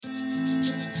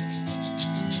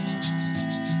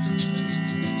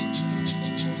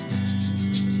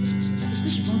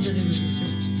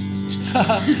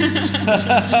Ah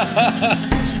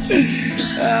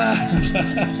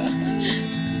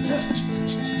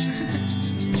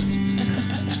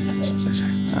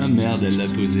merde, elle l'a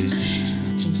posé.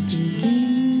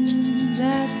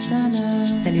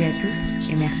 Salut à tous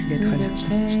et merci d'être là.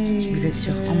 Vous êtes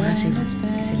sur Embrassez-vous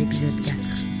et c'est l'épisode 4.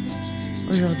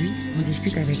 Aujourd'hui, on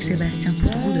discute avec Sébastien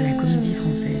Pouderoux de la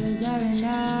Comédie-Française.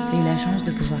 J'ai eu la chance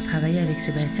de pouvoir travailler avec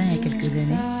Sébastien il y a quelques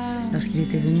années lorsqu'il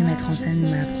était venu mettre en scène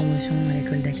ma promotion à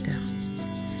l'école d'acteurs.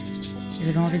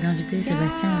 J'avais envie d'inviter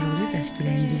Sébastien aujourd'hui parce qu'il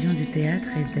a une vision du théâtre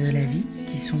et de la vie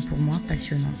qui sont pour moi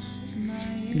passionnantes.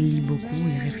 Il lit beaucoup,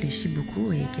 il réfléchit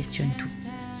beaucoup et questionne tout.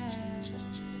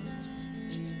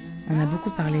 On a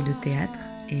beaucoup parlé de théâtre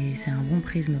et c'est un bon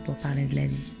prisme pour parler de la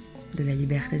vie, de la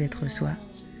liberté d'être soi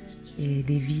et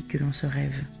des vies que l'on se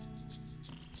rêve.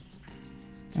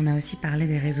 On a aussi parlé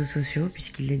des réseaux sociaux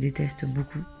puisqu'il les déteste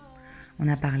beaucoup. On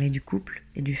a parlé du couple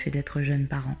et du fait d'être jeune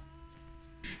parent.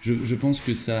 Je pense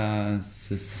que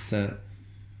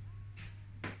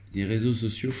les réseaux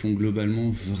sociaux font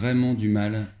globalement vraiment du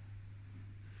mal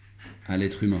à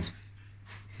l'être humain,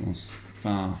 je pense.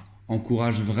 Enfin,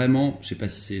 encourage vraiment, je sais pas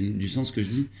si c'est du sens ce que je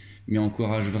dis, mais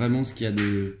encourage vraiment ce qu'il y a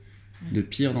de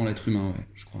pire dans l'être humain, ouais,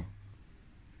 je crois.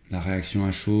 La réaction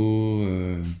à chaud,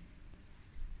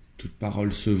 toute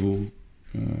parole se vaut,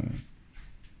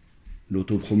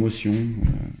 l'autopromotion,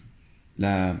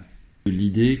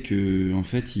 l'idée que en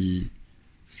fait,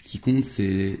 ce qui compte,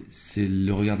 c'est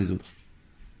le regard des autres.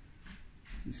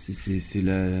 C'est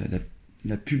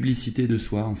la publicité de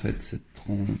soi, en fait.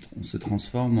 On se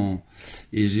transforme en...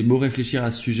 Et j'ai beau réfléchir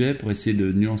à ce sujet pour essayer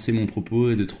de nuancer mon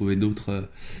propos et de trouver d'autres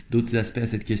aspects à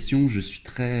cette question, je suis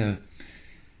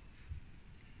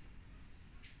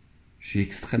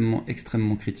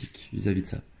extrêmement critique vis-à-vis de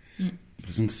ça. J'ai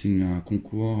l'impression que c'est un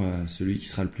concours à celui qui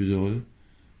sera le plus heureux,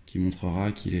 qui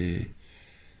montrera qu'il est...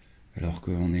 Alors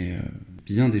qu'on est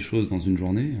bien des choses dans une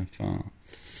journée, enfin...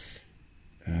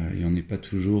 et on n'est pas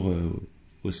toujours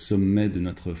au sommet de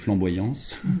notre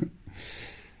flamboyance.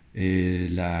 Et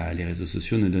là, les réseaux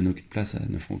sociaux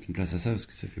ne font aucune place à ça, parce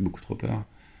que ça fait beaucoup trop peur.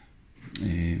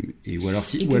 Ou alors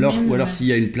s'il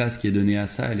y a une place qui est donnée à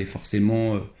ça, elle est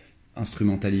forcément...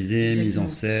 instrumentalisée, mise en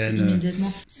scène,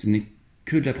 ce n'est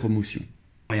que de la promotion.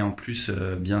 Et en plus,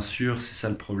 bien sûr, c'est ça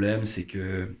le problème, c'est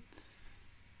que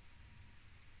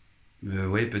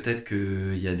oui, peut-être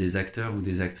qu'il y a des acteurs ou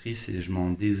des actrices, et je m'en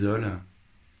désole,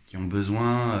 qui ont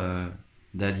besoin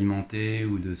d'alimenter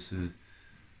ou de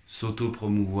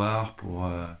s'auto-promouvoir pour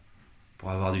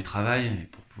avoir du travail et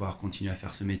pour pouvoir continuer à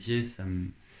faire ce métier. Ça me...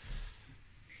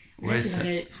 Ouais, c'est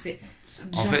vrai.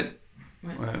 En fait,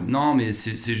 ouais, non, mais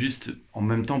c'est juste, en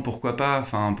même temps, pourquoi pas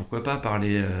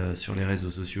parler sur les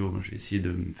réseaux sociaux. Moi, je vais essayer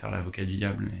de me faire l'avocat du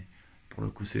diable, mais pour le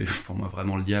coup, c'est pour moi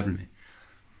vraiment le diable. Mais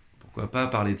pourquoi pas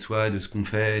parler de soi, de ce qu'on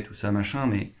fait, tout ça, machin.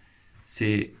 Mais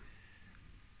c'est,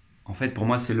 en fait, pour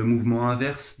moi, c'est le mouvement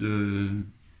inverse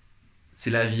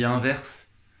c'est la vie inverse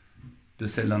de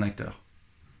celle d'un acteur.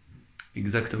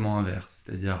 Exactement inverse.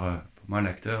 C'est-à-dire, pour moi,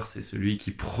 l'acteur, c'est celui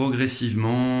qui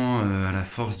progressivement, à la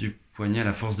force du poignet, à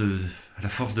la force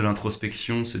de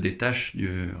l'introspection, se détache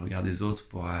du regard des autres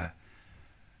pour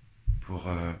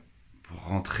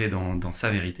rentrer dans sa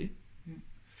vérité.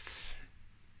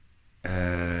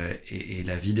 Et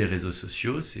la vie des réseaux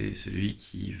sociaux, c'est celui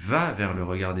qui va vers le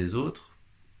regard des autres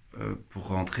pour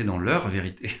rentrer dans leur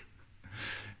vérité.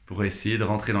 Pour essayer de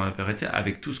rentrer dans la vérité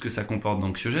avec tout ce que ça comporte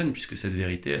d'anxiogène, puisque cette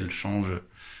vérité, elle change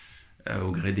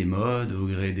au gré des modes, au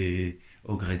gré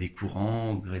des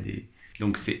courants, au gré des...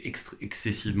 Donc c'est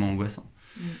excessivement angoissant.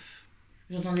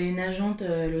 J'entendais une agente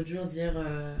l'autre jour dire,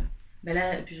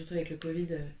 là, et puis surtout avec le Covid,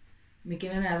 mais quand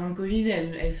même avant le Covid,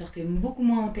 elle sortait beaucoup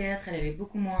moins au théâtre, elle allait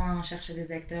beaucoup moins chercher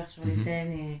des acteurs sur les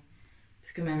scènes,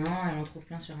 parce que maintenant, elle en trouve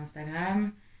plein sur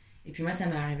Instagram. Et puis moi, ça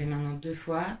m'est arrivé maintenant 2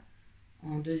 fois,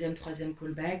 en 2e, 3e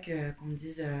callback, qu'on me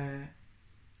dise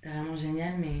t'es vraiment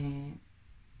génial, mais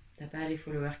t'as pas les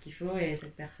followers qu'il faut, et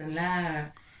cette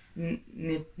personne-là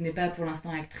n'est pas pour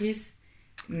l'instant actrice,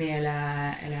 mais elle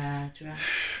a tu vois,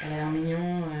 elle a 1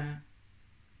 million.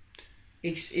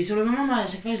 Et sur le moment, moi, à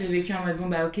chaque fois, je l'ai vécu en mode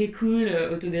ok, cool,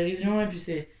 autodérision, et puis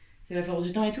c'est la force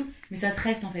du temps et tout. Mais ça te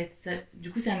reste en fait.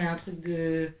 Du coup, ça met un truc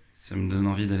de. Ça me donne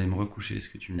envie d'aller me recoucher, ce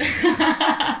que tu me dis.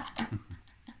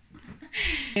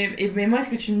 Mais moi, ce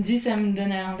que tu me dis, ça me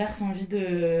donne à l'inverse envie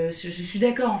de... Je suis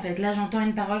d'accord en fait. Là, j'entends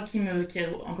une parole qui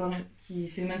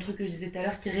c'est le même truc que je disais tout à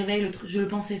l'heure, qui réveille le truc. Je le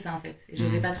pensais ça en fait. Et je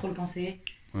n'osais pas trop le penser.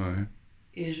 Ouais.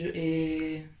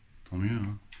 Et Tant mieux,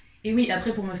 hein. Et oui,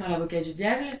 après, pour me faire l'avocat du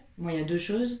diable, moi, il y a 2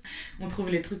 choses. On trouve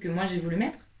les trucs que moi, j'ai voulu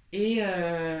mettre. Et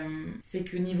c'est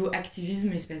que niveau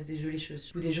activisme, il se passe des jolies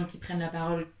choses. Ou des gens qui prennent la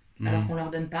parole alors qu'on leur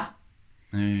donne pas.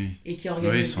 et qui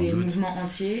organise des doute. mouvements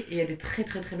entiers. Et il y a des très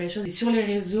très très belles choses. Et sur les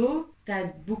réseaux, tu as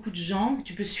beaucoup de gens que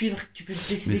tu peux suivre, que tu peux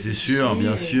décider. Mais c'est sûr,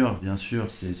 bien sûr. Je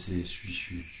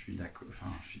suis d'accord.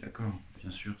 Enfin, je suis d'accord.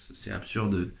 Bien sûr, c'est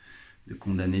absurde de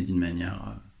condamner d'une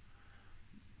manière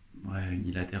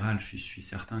unilatérale. Je suis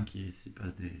certain qu'il s'y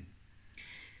passe des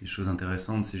choses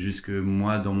intéressantes. C'est juste que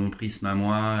moi, dans mon prisme à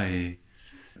moi, et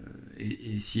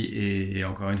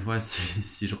encore une fois,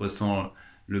 si je ressens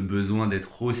le besoin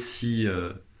d'être aussi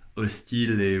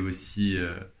hostile et aussi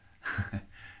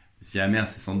amer,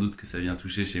 c'est sans doute que ça vient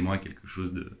toucher chez moi quelque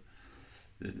chose de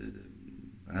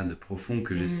profond,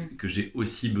 que j'ai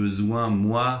aussi besoin,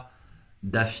 moi,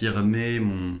 d'affirmer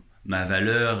ma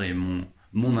valeur et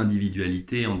mon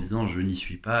individualité en disant je n'y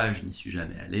suis pas, je n'y suis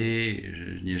jamais allé,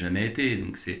 je n'y ai jamais été.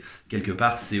 Donc quelque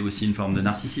part c'est aussi une forme de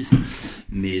narcissisme,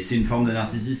 mais c'est une forme de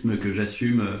narcissisme que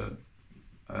j'assume,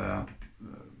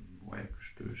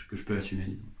 que je peux assumer,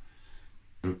 disons.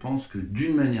 Je pense que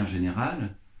d'une manière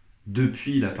générale,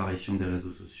 depuis l'apparition des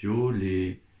réseaux sociaux,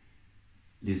 les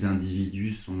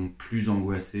individus sont plus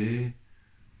angoissés,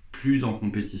 plus en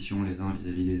compétition les uns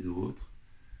vis-à-vis des autres,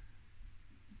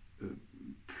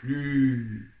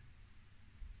 plus,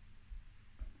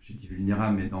 j'ai dit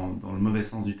vulnérable, mais dans le mauvais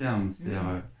sens du terme,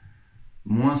 c'est-à-dire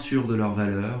moins sûrs de leurs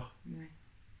valeurs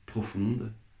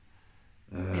profondes.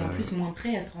 Et en plus, moins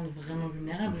prêts à se rendre vraiment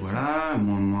vulnérables. Voilà,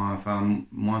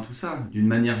 moins tout ça, d'une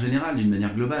manière générale, d'une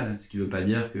manière globale. Ce qui ne veut pas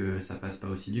dire que ça fasse pas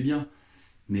aussi du bien,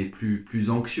 mais plus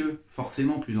anxieux,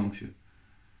 forcément plus anxieux.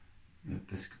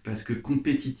 Parce que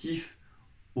compétitif,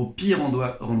 au pire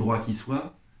endroit qui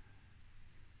soit,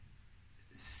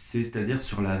 c'est-à-dire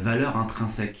sur la valeur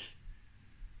intrinsèque.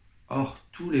 Or,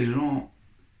 tous les gens,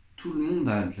 tout le monde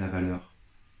a de la valeur.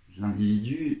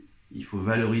 L'individu, il faut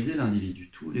valoriser l'individu.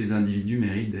 Tous les individus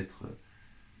méritent d'être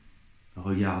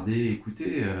regardés,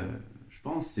 écoutés. Je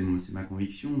pense, c'est ma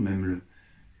conviction, même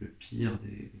le pire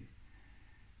des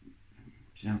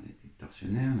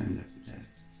tortionnaires, même la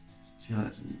pire,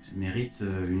 mérite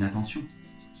une attention.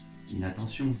 Une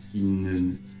attention, ce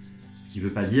qui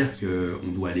veut pas dire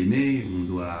qu'on doit l'aimer, on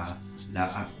doit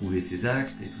approuver ses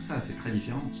actes et tout ça, c'est très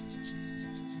différent.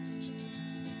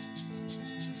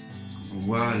 Quand on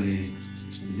voit les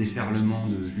déferlements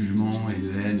de jugement et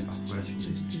de haine parfois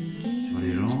sur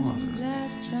les gens,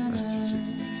 sur ces réseaux,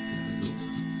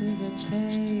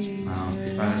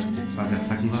 c'est pas vers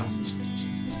ça qu'on va.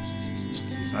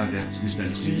 C'est pas vers plus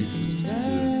d'altruisme,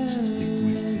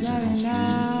 d'écoute, d'attention.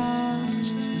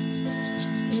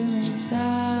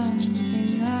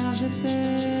 Something of the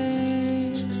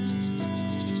bay.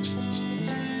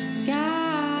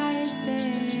 Sky is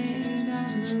stained on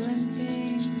blue and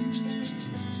pink.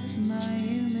 My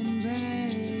human brain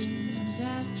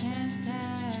just can't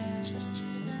tell.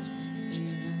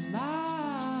 Even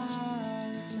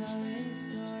marks are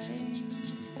soaring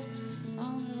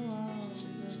on the walls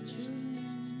of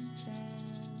Truman's cell.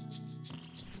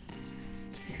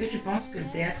 Est-ce que tu penses que le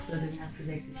théâtre doit devenir plus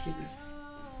accessible ?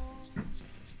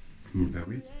 Ben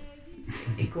oui.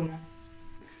 Et comment ?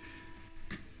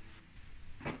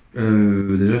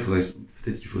 Déjà,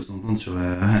 peut-être qu'il faut s'entendre sur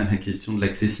la question de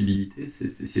l'accessibilité,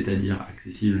 c'est-à-dire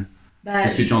accessible.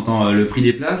 Qu'est-ce que tu entends, le prix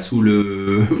des places ou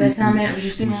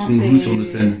justement, ou ce qu'on joue sur nos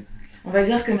scènes ? On va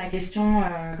dire que ma question,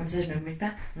 comme ça je ne me mouille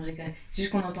pas, c'est juste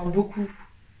qu'on entend beaucoup.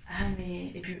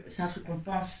 Et puis c'est un truc qu'on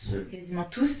pense quasiment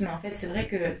tous, mais en fait c'est vrai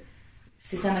que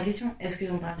c'est ça ma question. Est-ce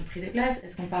qu'on parle du prix des places ?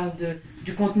 Est-ce qu'on parle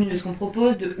du contenu de ce qu'on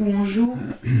propose, de où on joue,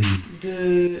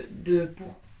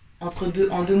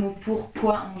 en deux mots,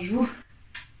 pourquoi on joue ?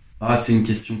 C'est une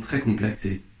question très complexe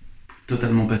et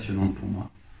totalement passionnante pour moi.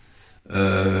 Je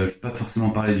ne vais pas forcément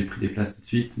parler du prix des places tout de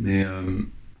suite, mais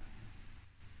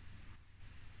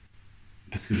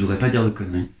parce que je voudrais pas dire de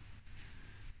conneries.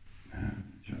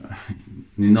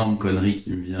 Une énorme connerie qui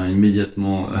me vient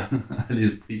immédiatement à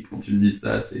l'esprit quand tu me dis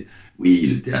ça, c'est oui,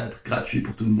 le théâtre gratuit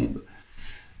pour tout le monde.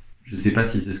 Je sais pas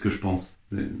si c'est ce que je pense.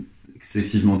 C'est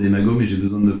excessivement démago, mais j'ai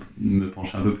besoin de me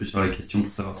pencher un peu plus sur la question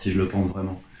pour savoir si je le pense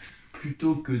vraiment.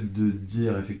 Plutôt que de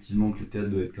dire effectivement que le théâtre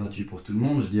doit être gratuit pour tout le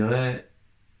monde, je dirais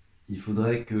il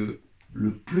faudrait que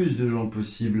le plus de gens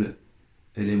possible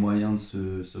aient les moyens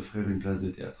de s'offrir une place de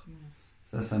théâtre.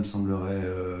 Ça me semblerait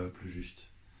plus juste.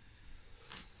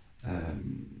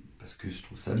 Parce que je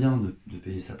trouve ça bien de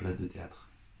payer sa place de théâtre.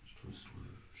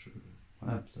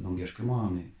 Voilà, ça n'engage que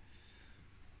moi, mais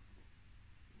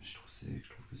je trouve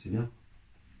que c'est bien.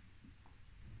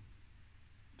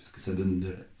 Parce que ça donne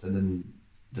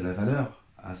de la valeur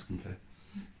à ce qu'on fait.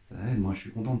 Ça aide. Moi, je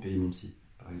suis content de payer mon psy,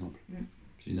 par exemple.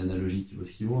 C'est une analogie qui vaut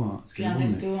ce qu'il vaut. Hein. Puis un bon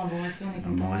resto, on est content.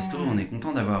 Un bon resto, on est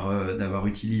content d'avoir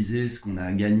utilisé ce qu'on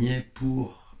a gagné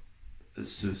pour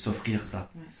s'offrir ça.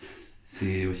 Ouais.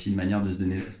 C'est aussi une manière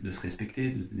de se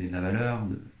respecter, de se donner de la valeur.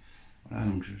 Voilà,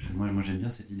 donc moi j'aime bien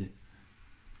cette idée.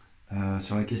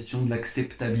 Sur la question de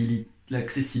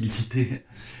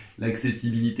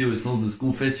l'accessibilité au sens de ce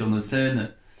qu'on fait sur nos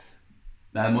scènes,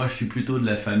 moi je suis plutôt de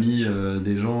la famille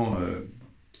des gens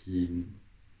qui...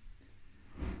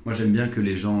 Moi j'aime bien que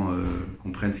les gens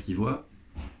comprennent ce qu'ils voient.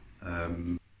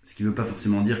 Ce qui ne veut pas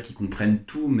forcément dire qu'ils comprennent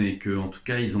tout, mais qu'en tout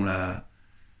cas ils ont la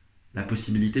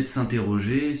possibilité de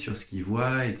s'interroger sur ce qu'ils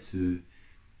voient et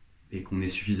qu'on est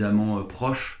suffisamment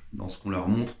proche dans ce qu'on leur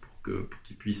montre pour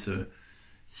qu'ils puissent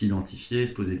s'identifier,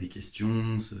 se poser des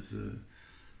questions,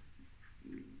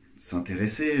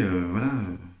 s'intéresser,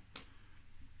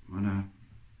 voilà.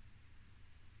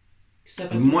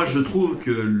 Moi, je trouve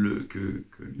que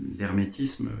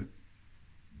l'hermétisme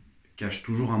cache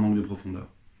toujours un manque de profondeur.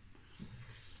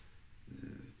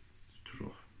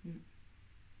 Toujours.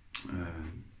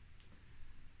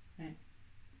 Ouais.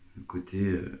 Le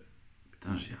côté...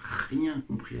 putain, j'ai rien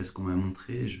compris à ce qu'on m'a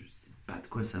montré, je sais pas de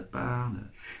quoi ça parle.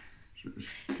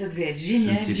 Ça devait être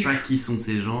génial. Je ne sais pas qui sont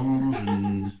ces gens.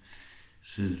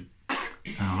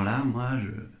 Alors là, moi,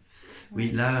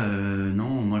 oui, là,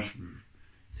 non, moi,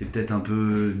 c'est peut-être un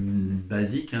peu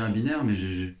basique, hein, binaire, mais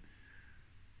j'ai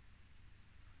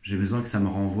besoin que ça me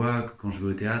renvoie, que quand je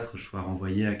vais au théâtre, je sois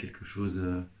renvoyé à quelque chose,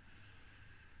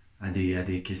 à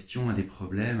des questions, à des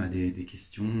problèmes, à des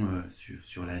questions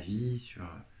sur la vie,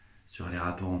 sur les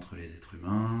rapports entre les êtres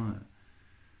humains,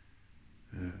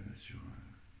 sur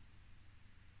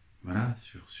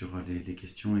les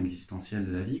questions existentielles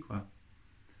de la vie, quoi.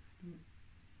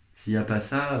 S'il n'y a pas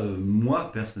ça,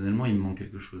 moi, personnellement, il me manque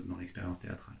quelque chose dans l'expérience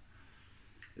théâtrale.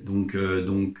 Donc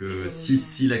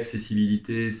si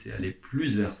l'accessibilité, c'est aller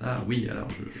plus vers ça, oui, alors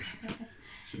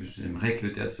j'aimerais que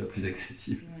le théâtre soit plus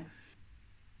accessible. Ouais.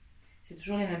 C'est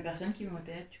toujours les mêmes personnes qui vont au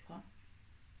théâtre, tu crois ?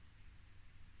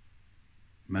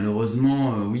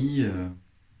 Malheureusement, oui.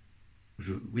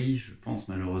 Je pense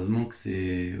malheureusement que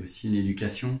c'est aussi une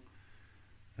éducation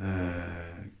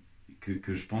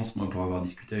que je pense, moi, pour avoir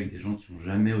discuté avec des gens qui vont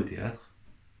jamais au théâtre,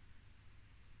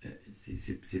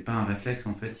 c'est pas un réflexe,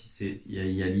 en fait. Il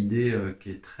y a l'idée qui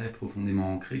est très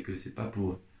profondément ancrée que c'est pas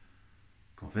pour eux.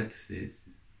 Qu'en fait, c'est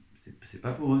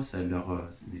pas pour eux. Ce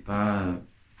n'est pas...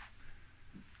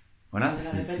 voilà,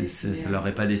 ça leur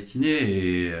est pas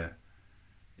destiné.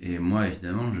 Et moi,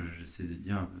 évidemment, j'essaie de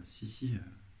dire si,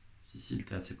 le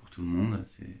théâtre, c'est pour tout le monde.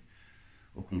 C'est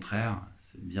au contraire,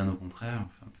 c'est bien au contraire.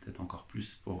 Enfin, peut-être encore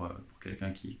plus pour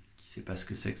quelqu'un qui sait pas ce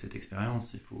que c'est que cette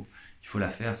expérience. Il faut la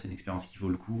faire. C'est une expérience qui vaut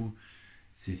le coup.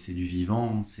 C'est du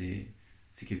vivant. C'est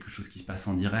quelque chose qui se passe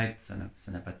en direct. Ça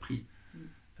n'a pas de prix.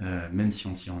 Même si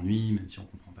on s'y ennuie, même si on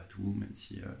comprend pas tout, même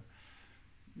si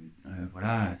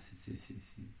voilà,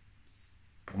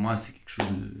 pour moi, c'est quelque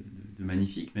chose de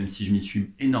magnifique. Même si je m'y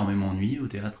suis énormément ennuyé au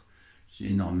théâtre. Je suis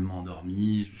énormément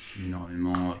endormi, je suis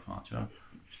énormément... Enfin, tu vois,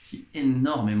 je suis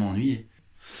énormément ennuyé.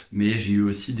 Mais j'ai eu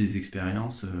aussi des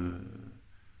expériences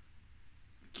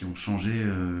qui ont changé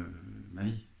ma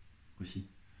vie, aussi.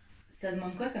 Ça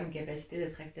demande quoi comme capacité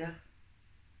d'être acteur ?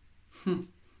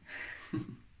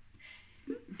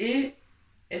 Et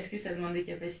est-ce que ça demande des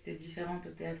capacités différentes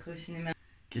au théâtre et au cinéma ?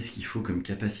 Qu'est-ce qu'il faut comme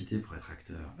capacité pour être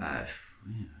acteur ?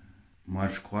 Oui. Moi,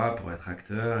 je crois, pour être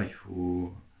acteur, il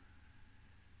faut...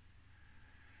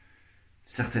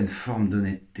 certaines formes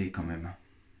d'honnêteté quand même.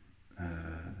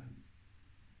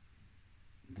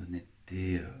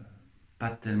 D'honnêteté,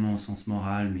 pas tellement au sens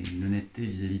moral, mais une honnêteté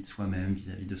vis-à-vis de soi-même,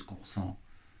 vis-à-vis de ce qu'on ressent,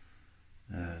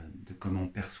 de comment on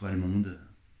perçoit le monde,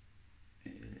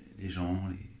 les gens,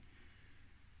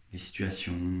 les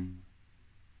situations.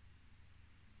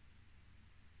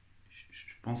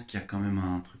 Je pense qu'il y a quand même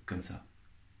un truc comme ça.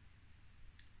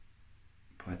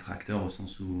 Pour être acteur au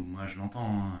sens où moi je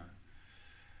l'entends, hein.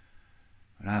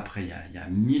 Voilà, après, il y a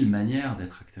 1000 manières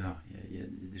d'être acteur. Il y a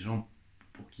des gens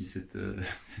pour qui cette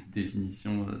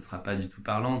définition ne sera pas du tout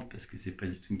parlante, parce que c'est pas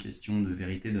du tout une question de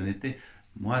vérité, d'honnêteté.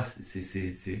 Moi, c'est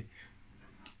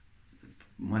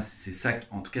ça,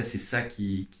 en tout cas, c'est ça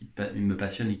qui me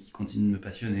passionne et qui continue de me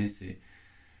passionner. C'est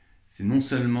non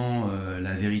seulement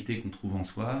la vérité qu'on trouve en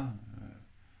soi,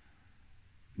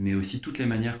 mais aussi toutes les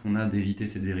manières qu'on a d'éviter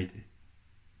cette vérité.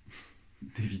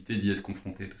 D'éviter d'y être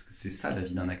confronté, parce que c'est ça la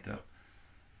vie d'un acteur.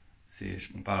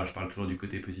 Je parle toujours du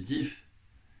côté positif,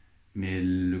 mais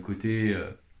le côté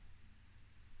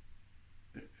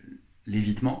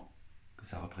l'évitement que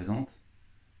ça représente,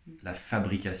 la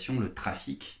fabrication, le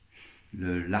trafic,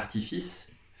 l'artifice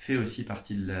fait aussi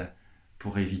partie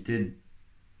pour éviter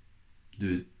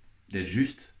d'être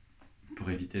juste, pour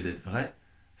éviter d'être vrai,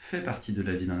 fait partie de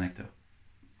la vie d'un acteur.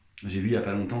 J'ai vu il n'y a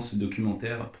pas longtemps ce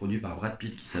documentaire produit par Brad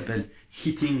Pitt qui s'appelle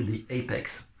Hitting the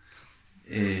Apex.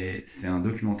 Et c'est un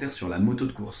documentaire sur la moto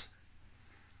de course.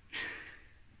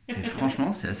 Et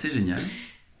franchement, c'est assez génial.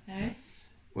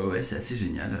 Ouais, c'est assez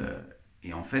génial.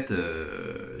 Et en fait,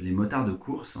 les motards de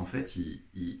course, en fait,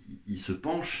 ils se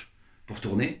penchent pour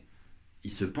tourner.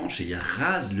 Ils se penchent et ils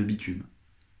rasent le bitume.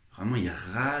 Vraiment, ils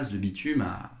rasent le bitume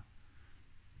à...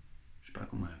 Je sais pas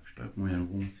combien le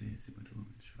rond, c'est motos.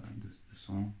 Je sais pas,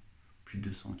 200, plus de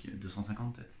 200,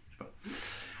 250 peut-être. Je sais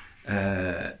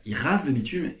pas. Ils rasent le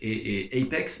bitume et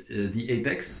Apex, the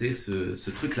Apex, c'est ce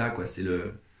truc-là, quoi. C'est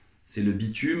le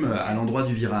bitume à l'endroit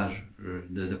du virage,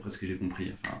 d'après ce que j'ai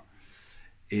compris. Enfin,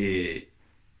 et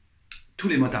tous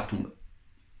les motards tombent.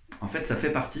 En fait, ça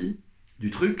fait partie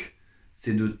du truc,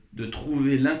 c'est de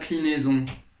trouver l'inclinaison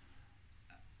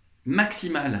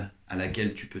maximale à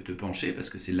laquelle tu peux te pencher, parce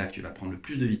que c'est là que tu vas prendre le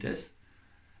plus de vitesse,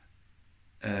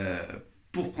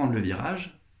 pour prendre le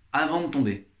virage, avant de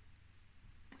tomber.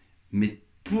 Mais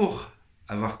pour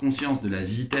avoir conscience de la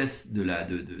vitesse de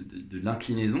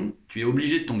l'inclinaison, tu es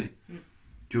obligé de tomber.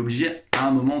 Tu es obligé à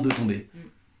un moment de tomber.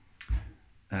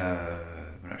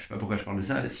 Voilà, je sais pas pourquoi je parle de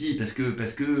ça. Si, parce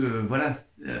que voilà,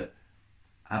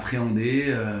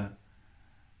 appréhender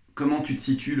comment tu te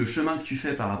situes, le chemin que tu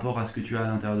fais par rapport à ce que tu as à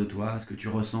l'intérieur de toi, à ce que tu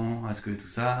ressens, à ce que tout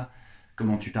ça,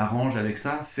 comment tu t'arranges avec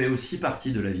ça, fait aussi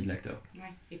partie de la vie de l'acteur.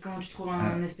 Ouais. Et comment tu trouves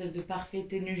un espèce de parfait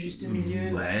ténu juste milieu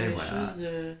pour les choses.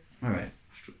 Ouais.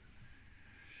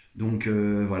 Donc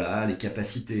voilà, les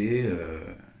capacités,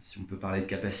 si on peut parler de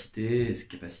capacités, ces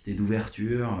capacités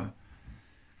d'ouverture,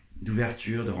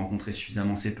 de rencontrer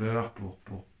suffisamment ses peurs pour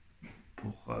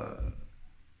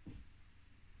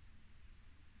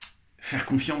faire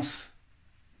confiance.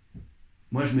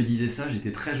 Moi, je me disais ça,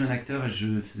 j'étais très jeune acteur et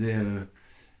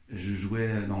je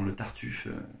jouais dans le Tartuffe,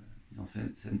 ils ont fait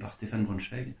une scène par Stéphane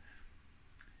Braunschweig.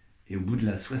 Et au bout de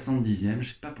la 70e, je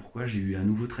sais pas pourquoi, j'ai eu à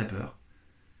nouveau très peur.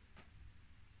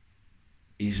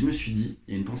 Et je me suis dit,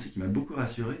 il y a une pensée qui m'a beaucoup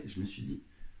rassuré, je me suis dit,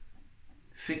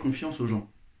 fais confiance aux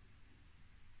gens.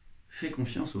 Fais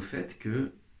confiance au fait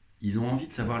qu'ils ont envie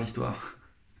de savoir l'histoire.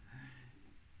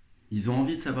 Ils ont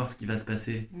envie de savoir ce qui va se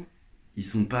passer. Ils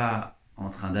sont pas en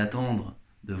train d'attendre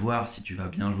de voir si tu vas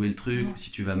bien jouer le truc, ou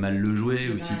si tu vas mal le jouer.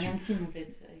 Ou si team, en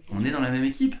fait, on est dans la même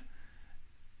équipe.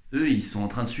 Eux, ils sont en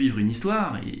train de suivre une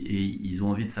histoire et ils ont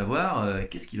envie de savoir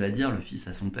qu'est-ce qu'il va dire le fils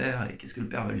à son père et qu'est-ce que le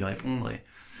père va lui répondre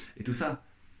et tout ça.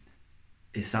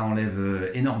 Et ça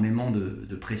enlève énormément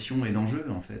de pression et d'enjeux,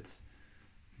 en fait.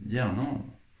 Se dire, non,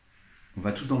 on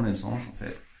va tous dans le même sens, en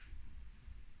fait.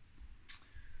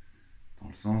 Dans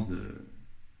le sens de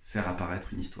faire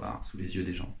apparaître une histoire sous les yeux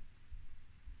des gens.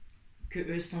 Que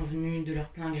eux sont venus de leur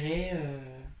plein gré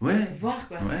voir,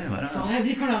 quoi. Ouais, voilà. Ils sont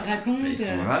ravis qu'on leur raconte. Mais ils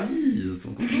sont ravis, ils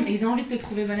sont contents. Et ils ont envie de te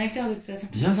trouver bon acteur, de toute façon.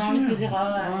 Bien ils sûr. ont envie de se dire,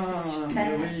 c'était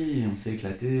super. Oui, on s'est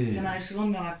éclaté. Ça m'arrive souvent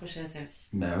de me raccrocher à ça aussi.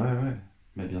 Bah ouais,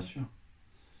 bah bien sûr.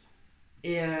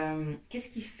 Et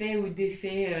qu'est-ce qui fait ou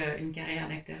défait une carrière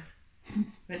d'acteur?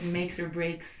 What makes or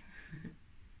breaks?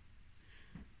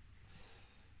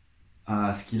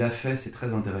 Ce qu'il a fait, c'est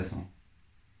très intéressant.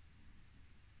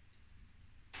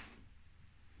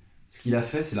 Ce qu'il a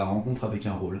fait, c'est la rencontre avec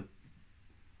un rôle.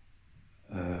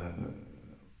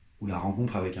 Ou la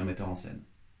rencontre avec un metteur en scène.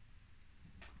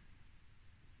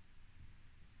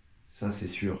 Ça, c'est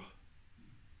sûr.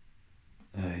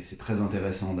 Et c'est très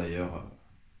intéressant, d'ailleurs.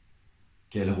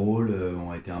 Quels rôles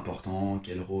ont été importants,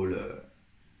 quels rôles...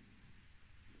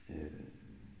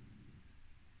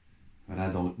 voilà,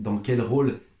 dans quel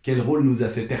rôle nous a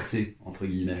fait percer, entre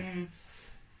guillemets.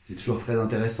 C'est toujours très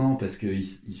intéressant parce qu'il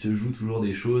se joue toujours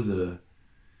des choses...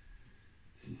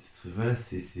 voilà,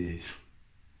 c'est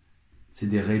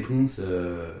des réponses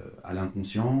à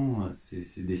l'inconscient,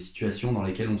 c'est des situations dans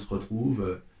lesquelles on se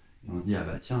retrouve et on se dit, ah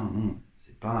bah tiens, non,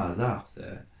 c'est pas un hasard,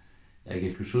 il y a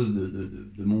quelque chose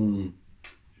de mon...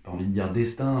 j'ai pas envie de dire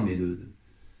destin, mais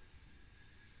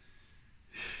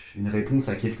une réponse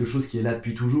à quelque chose qui est là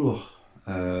depuis toujours.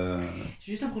 Je vais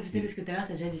juste en profiter parce que tout à l'heure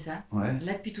tu as déjà dit ça. Ouais.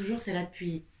 Là depuis toujours, c'est là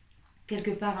depuis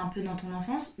quelque part un peu dans ton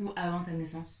enfance ou avant ta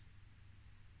naissance?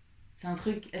 C'est un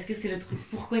truc, est-ce que c'est le truc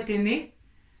pourquoi t'es né?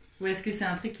 Ou est-ce que c'est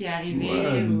un truc qui est arrivé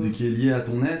qui est lié à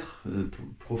ton être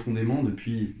profondément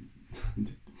depuis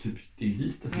que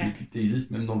t'existes, depuis que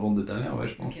t'existes même dans le ventre de ta mère,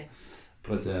 je pense. Okay.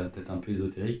 Après c'est peut-être un peu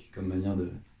ésotérique comme manière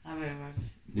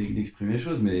d'exprimer les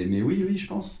choses, mais oui, je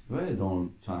pense.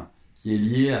 Qui est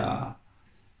lié à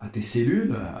tes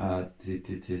cellules, à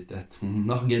ton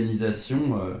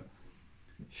organisation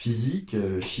physique,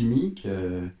 chimique,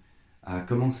 à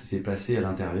comment ça s'est passé à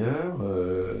l'intérieur,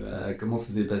 à comment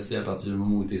ça s'est passé à partir du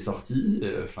moment où t'es sorti,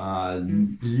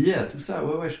 lié à tout ça,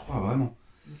 je crois vraiment.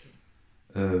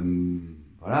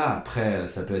 Voilà, après,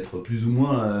 ça peut être plus ou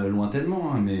moins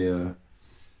lointainement, hein, mais...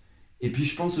 Et puis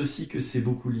je pense aussi que c'est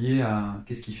beaucoup lié à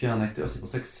qu'est-ce qui fait un acteur. C'est pour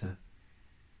ça que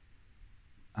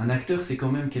un acteur, c'est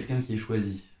quand même quelqu'un qui est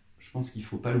choisi. Je pense qu'il ne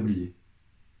faut pas l'oublier.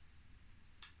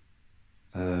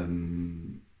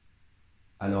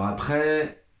 Alors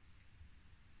après,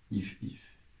 il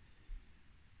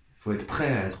faut être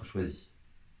prêt à être choisi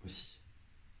aussi.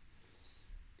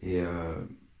 Et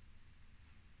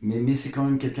mais c'est quand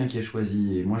même quelqu'un qui est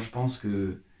choisi. Et moi, je pense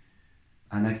que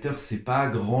un acteur, c'est pas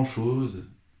grand-chose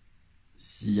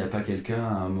s'il n'y a pas quelqu'un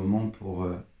à un moment pour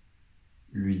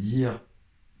lui dire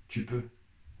 « Tu peux.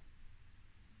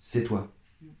 C'est toi.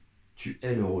 Tu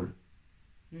es le rôle.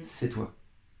 C'est toi.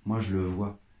 Moi, je le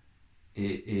vois. »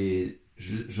 Et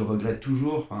je regrette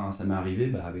toujours, ça m'est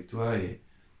arrivé avec toi et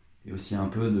aussi un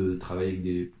peu de travailler avec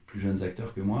des plus jeunes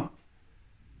acteurs que moi.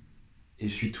 Et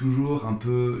j'ai toujours un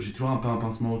peu un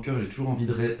pincement au cœur, j'ai toujours envie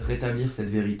de rétablir cette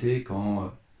vérité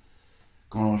quand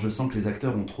je sens que les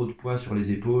acteurs ont trop de poids sur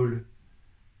les épaules.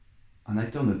 Un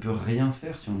acteur ne peut rien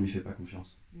faire si on ne lui fait pas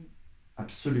confiance.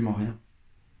 Absolument rien.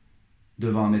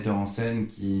 Devant un metteur en scène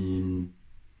qui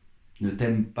ne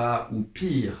t'aime pas, ou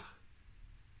pire,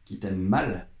 qui t'aime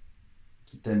mal,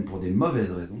 qui t'aime pour des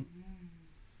mauvaises raisons.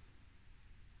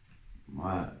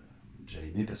 Moi, j'ai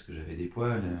aimé parce que j'avais des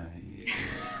poils,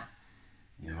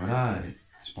 et voilà, et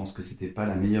je pense que c'était pas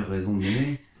la meilleure raison de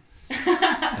m'aimer.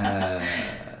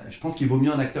 Je pense qu'il vaut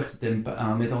mieux un acteur qui t'aime pas,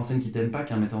 un metteur en scène qui t'aime pas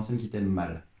qu'un metteur en scène qui t'aime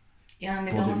mal. Et un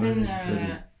metteur en scène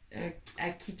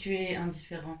à qui tu es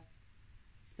indifférent.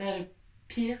 C'est pas le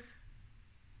pire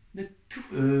de tout.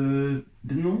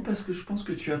 Non, parce que je pense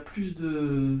que tu as plus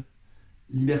de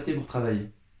liberté pour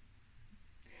travailler.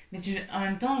 Mais en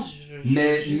même temps, tu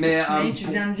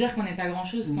viens de dire qu'on n'est pas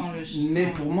grand-chose sans le...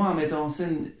 Mais pour moi, un metteur en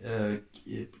scène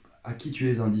à qui tu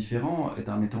es indifférent est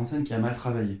un metteur en scène qui a mal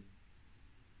travaillé.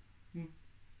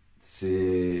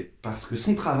 C'est parce que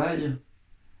son travail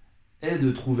est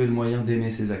de trouver le moyen d'aimer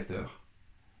ses acteurs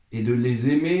et de les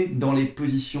aimer dans les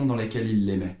positions dans lesquelles il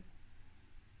les met.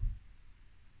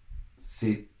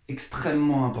 C'est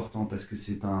extrêmement important parce que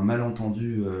c'est un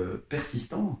malentendu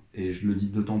persistant, et je le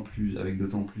dis avec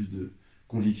d'autant plus de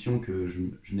conviction que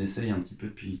je m'essaye un petit peu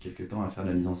depuis quelques temps à faire de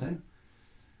la mise en scène,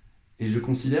 et je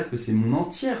considère que c'est mon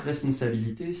entière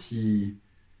responsabilité si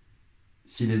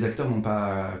les acteurs n'ont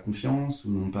pas confiance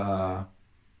ou n'ont pas...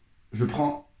 Je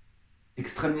prends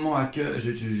extrêmement à cœur,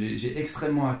 j'ai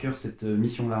extrêmement à cœur cette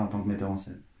mission-là en tant que metteur en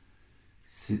scène.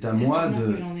 C'est à moi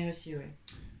de... que j'en ai aussi, ouais.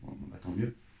 Bon, tant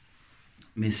mieux.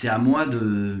 Mais c'est à moi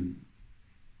de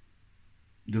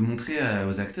montrer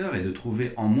aux acteurs et de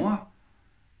trouver en moi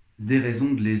des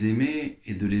raisons de les aimer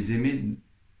et de les aimer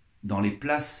dans les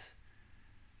places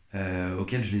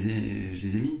auxquelles je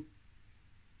les ai mis.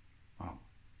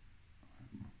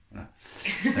 Voilà.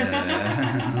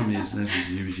 Non, mais là,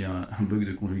 j'ai un bug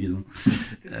de conjugaison.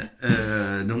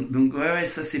 Donc ouais,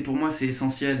 ça c'est pour moi c'est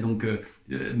essentiel. Donc,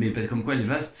 mais comme quoi elle est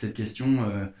vaste cette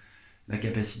question, la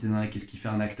capacité qu'est-ce qui fait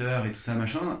un acteur et tout ça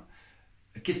machin.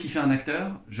 Qu'est-ce qui fait un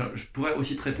acteur? Je pourrais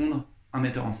aussi te répondre, un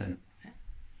metteur en scène.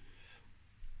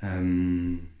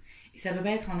 Et ça peut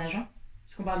pas être un agent?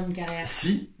 Parce qu'on parle d'une carrière.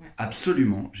 Si, ouais.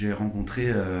 Absolument. J'ai rencontré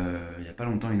il y a pas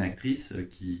longtemps une actrice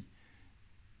qui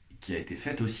a été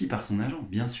faite aussi par son agent,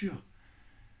 bien sûr,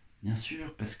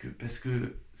 parce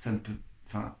que ça ne peut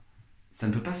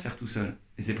pas se faire tout seul.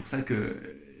 Et c'est pour ça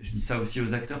que je dis ça aussi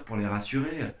aux acteurs pour les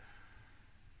rassurer.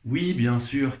 Oui, bien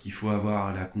sûr qu'il faut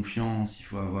avoir la confiance, il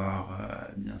faut avoir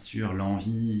bien sûr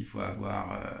l'envie, il faut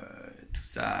avoir tout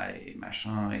ça et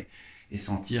machin, et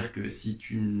sentir que si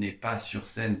tu n'es pas sur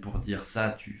scène pour dire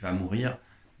ça, tu vas mourir.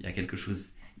 Il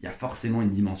y a forcément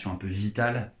une dimension un peu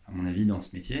vitale, à mon avis, dans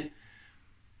ce métier.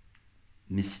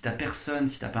 Mais si t'as personne,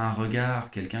 si t'as pas un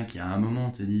regard, quelqu'un qui à un moment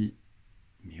te dit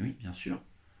 « Mais oui, bien sûr,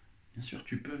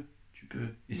 tu peux,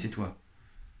 et c'est toi. »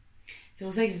 C'est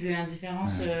pour ça que je disais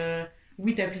l'indifférence.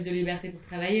 Oui, t'as plus de liberté pour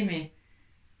travailler, mais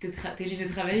t'es libre de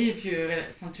travailler, et puis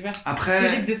tu vois,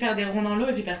 t'es libre de faire des ronds dans l'eau,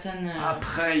 et puis personne...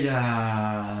 Après,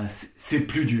 c'est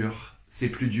plus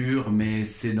dur, mais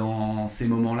c'est dans ces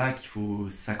moments-là qu'il faut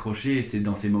s'accrocher, et c'est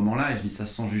dans ces moments-là, et je dis ça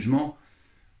sans jugement,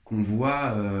 qu'on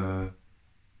voit...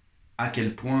 à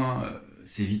quel point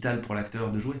c'est vital pour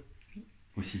l'acteur de jouer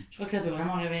aussi. Je crois que ça peut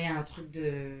vraiment réveiller un truc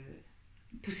de...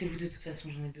 Poussez-vous de toute façon,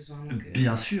 j'en ai besoin. Donc,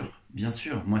 Bien sûr.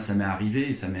 Moi, ça m'est arrivé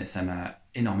et ça m'a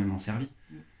énormément servi.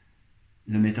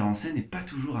 Le metteur en scène n'est pas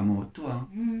toujours amoureux de toi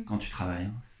quand tu travailles.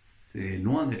 C'est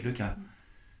loin d'être le cas.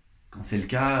 Quand c'est le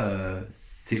cas,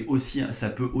 ça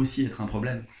peut aussi être un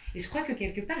problème. Et je crois que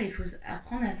quelque part, il faut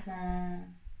apprendre à s'en...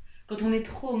 Quand on est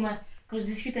trop... Moi, quand je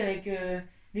discute avec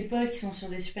des potes qui sont sur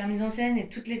des super mises en scène et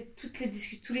tous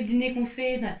les dîners qu'on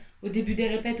fait au début des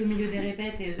répètes, au milieu des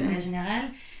répètes et à la générale,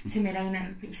 c'est mais là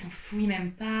ils s'en foutent, ils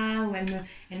m'aiment pas, ou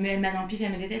elle m'a dans le pif,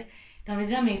 elle me déteste. T'as envie de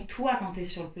dire, mais toi quand t'es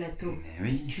sur le plateau,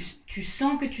 oui. tu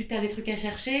sens que tu as des trucs à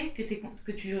chercher,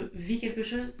 que tu vis quelque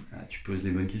chose. Tu poses les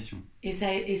bonnes questions. Et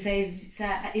ça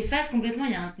efface complètement,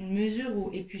 il y a une mesure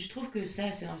où... Et puis je trouve que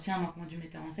ça, c'est aussi un manquement du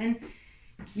metteur en scène,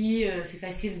 qui c'est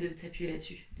facile de s'appuyer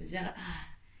là-dessus, de dire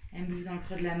elle me bouffe dans le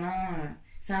creux de la main,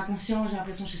 c'est inconscient, j'ai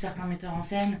l'impression chez certains metteurs en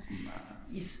scène,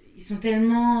 ils sont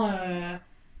tellement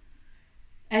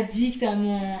addicts à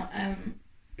mon...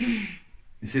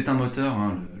 C'est un moteur,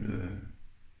 hein,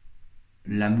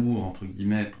 l'amour, entre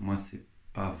guillemets, pour moi c'est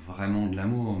pas vraiment de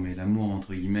l'amour, mais l'amour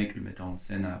entre guillemets que le metteur en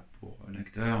scène a pour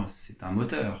l'acteur, c'est un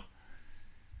moteur.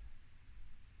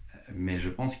 Mais je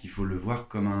pense qu'il faut le voir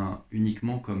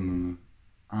uniquement comme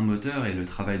un moteur, et le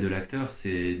travail de l'acteur,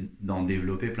 c'est d'en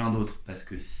développer plein d'autres. Parce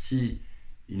que si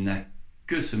il n'a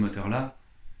que ce moteur-là,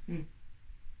 il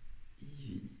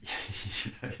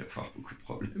va y avoir beaucoup de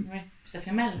problèmes. Ouais, ça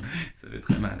fait mal. Ça fait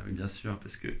très mal, oui, bien sûr,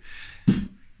 parce que...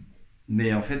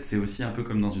 Mais en fait, c'est aussi un peu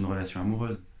comme dans une relation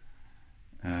amoureuse.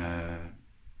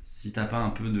 Si t'as pas un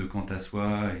peu de quant à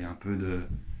soi et un peu de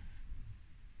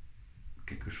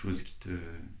quelque chose qui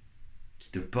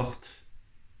te porte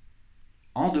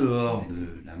en dehors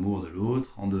de l'amour de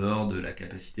l'autre, en dehors de la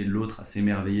capacité de l'autre à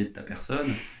s'émerveiller de ta personne,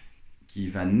 qui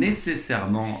va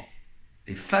nécessairement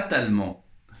et fatalement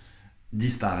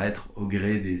disparaître au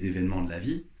gré des événements de la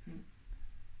vie,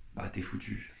 bah t'es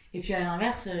foutu. Et puis à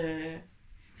l'inverse,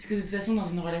 parce que de toute façon dans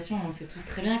une relation, on sait tous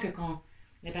très bien que quand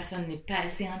la personne n'est pas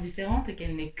assez indifférente et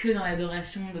qu'elle n'est que dans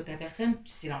l'adoration de ta personne,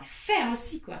 c'est l'enfer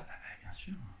aussi, quoi. Ah bah, bien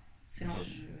sûr. C'est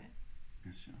l'enjeu, ouais.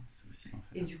 Bien sûr, c'est aussi l'enfer.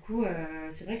 Et du coup,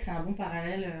 c'est vrai que c'est un bon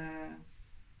parallèle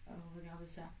au regard de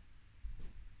ça.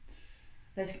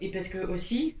 Parce que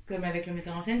aussi, comme avec le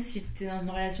metteur en scène, si t'es dans une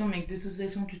relation mais que de toute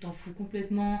façon tu t'en fous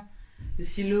complètement de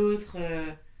si l'autre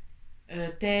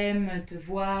t'aime, te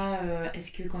voit,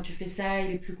 est-ce que quand tu fais ça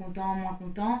il est plus content, moins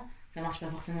content, ça marche pas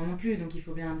forcément non plus, donc il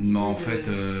faut bien un petit peu... Non, en fait,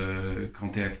 quand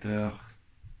t'es acteur,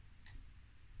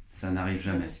 ça n'arrive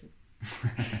jamais.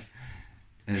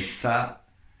 Ça,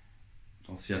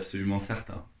 j'en suis absolument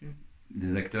certain.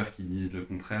 Des acteurs qui disent le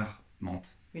contraire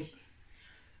mentent. Oui.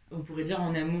 On pourrait dire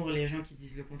en amour, les gens qui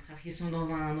disent le contraire, qui sont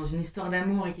dans une histoire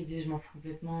d'amour et qui disent je m'en fous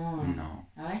complètement. Non.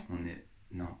 Ah ouais ?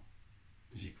 Non,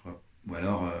 j'y crois. Ou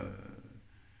alors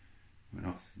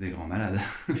c'est des grands malades.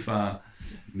 Enfin,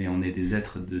 mais on est des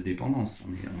êtres de dépendance.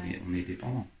 On est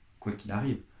dépendants, quoi qu'il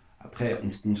arrive. Après, on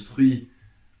se construit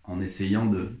en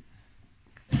essayant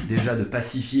déjà de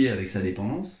pacifier avec sa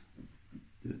dépendance,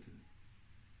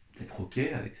 d'être ok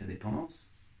avec sa dépendance,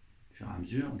 au fur et à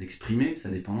mesure, d'exprimer sa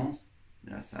dépendance.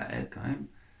 Là, ça aide quand même.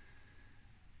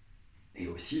 Et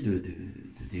aussi de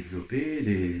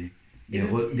développer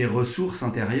des ressources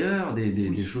intérieures,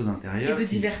 des choses intérieures. Et de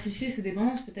diversifier ses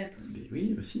dépendances, peut-être. Mais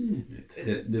oui, aussi.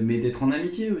 Mais d'être en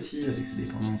amitié aussi avec ses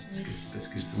dépendances. Parce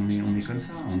que on est comme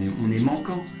ça, on est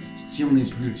manquant. Si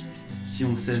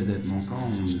on cesse d'être manquant,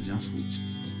 on devient fou.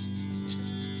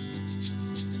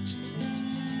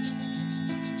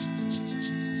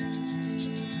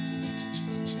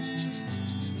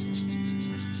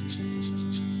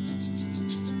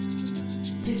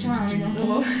 Question à 1 million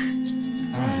d'euros.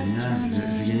 Ah, génial, je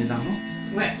vais gagner de l'argent ?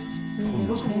 Ouais,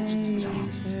 beaucoup.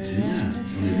 C'est génial,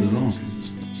 j'en ai besoin en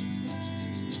plus.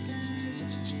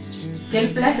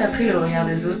 Quelle place a pris le regard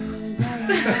des autres ?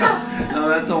 Non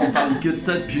mais attends, on parle que de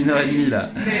ça depuis 1h30 là.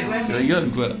 Tu rigoles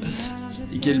quoi ?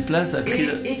 Et quelle place a pris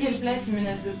et quelle place il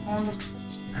menace de prendre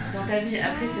dans ta vie ?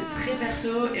 Après c'est très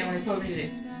perso et on n'est pas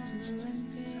obligé.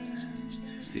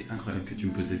 C'est incroyable que tu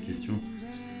me poses cette question.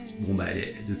 Bon bah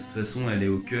de toute façon elle est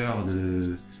au cœur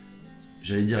de...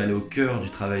 J'allais dire elle est au cœur du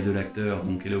travail de l'acteur,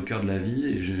 donc elle est au cœur de la vie,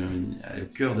 et elle est au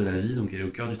cœur de la vie, donc elle est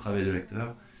au cœur du travail de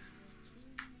l'acteur.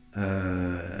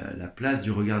 La place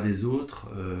du regard des autres,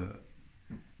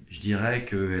 je dirais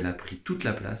qu'elle a pris toute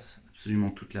la place, absolument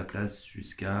toute la place,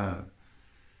 jusqu'à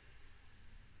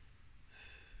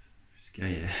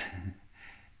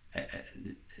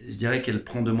je dirais qu'elle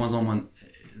prend de moins en moins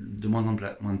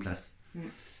de place.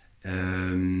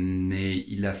 Mais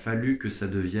il a fallu que ça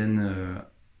devienne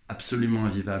absolument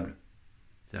invivable.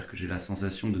 C'est-à-dire que j'ai la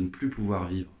sensation de ne plus pouvoir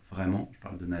vivre, vraiment. Je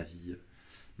parle de ma vie,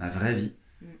 ma vraie vie.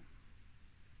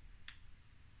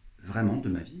 Vraiment de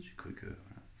ma vie. J'ai cru que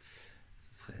voilà,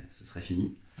 ce serait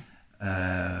fini.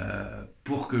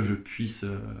 Pour que je puisse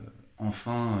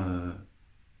enfin...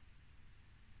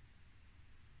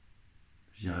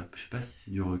 je sais pas si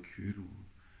c'est du recul,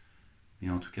 mais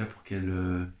en tout cas pour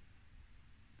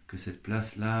que cette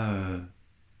place-là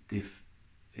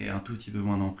ait un tout petit peu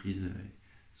moins d'emprise,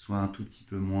 soit un tout petit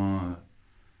peu moins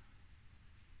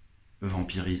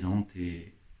vampirisante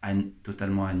et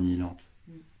totalement annihilante.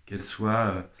 Qu'elle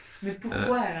soit... Mais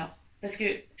pourquoi alors? Parce que,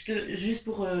 juste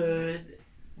pour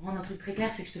rendre un truc très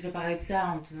clair, c'est que je te fais parler de ça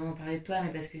en te faisant parler de toi,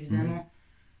 mais parce qu'évidemment,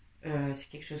 c'est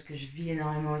quelque chose que je vis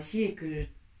énormément aussi et que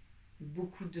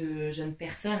beaucoup de jeunes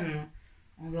personnes,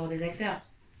 en dehors des acteurs,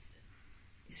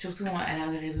 surtout à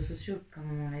l'ère des réseaux sociaux,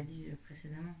 comme on l'a dit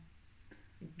précédemment.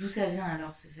 D'où ça vient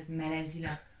alors, cette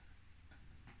maladie-là?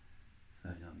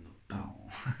 Ça vient de nos parents.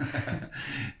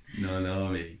 Non,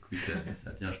 mais écoute,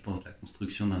 ça vient, je pense, de la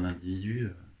construction d'un individu.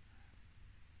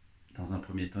 Dans un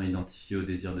premier temps, identifié au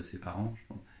désir de ses parents. Je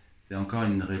pense. C'est encore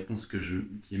une réponse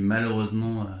qui a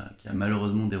malheureusement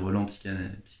des relents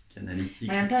psychanalytiques.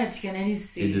 En même temps, la psychanalyse,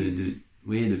 c'est...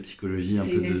 de psychologie un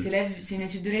peu. C'est une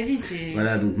étude de la vie.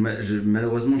 Voilà, donc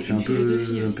malheureusement, je suis un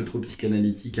peu trop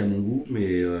psychanalytique à mon goût,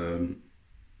 mais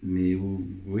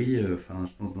oui, je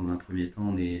pense que dans un premier temps,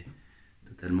 on est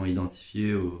totalement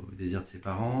identifié au désir de ses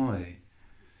parents et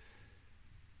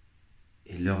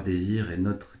leur désir et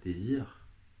notre désir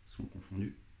sont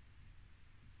confondus.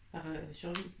 Par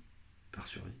survie. Par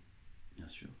survie, bien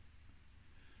sûr.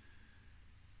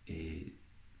 Et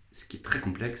ce qui est très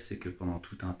complexe, c'est que pendant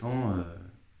tout un temps,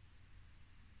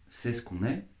 c'est ce qu'on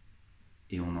est,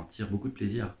 et on en tire beaucoup de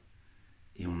plaisir.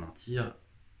 Et on en tire,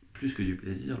 plus que du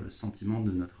plaisir, le sentiment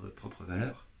de notre propre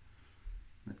valeur,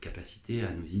 notre capacité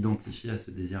à nous identifier à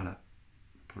ce désir-là.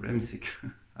 Le problème, c'est que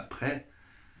après,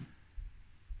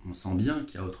 on sent bien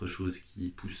qu'il y a autre chose qui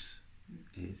pousse.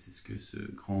 Et c'est ce que ce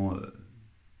grand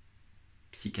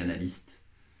psychanalyste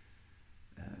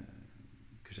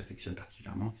que j'affectionne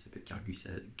particulièrement, qui s'appelle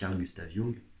Carl Gustav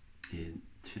Jung. Et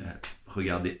tu as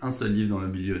regardé un seul livre dans la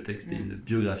bibliothèque, c'était une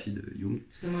biographie de Jung.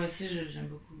 Parce que moi aussi, j'aime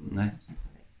beaucoup son travail.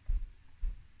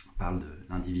 On parle de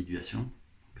l'individuation,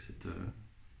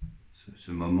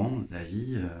 ce moment de la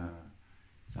vie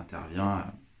qui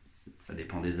intervient, ça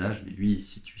dépend des âges, mais lui il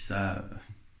situe ça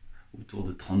autour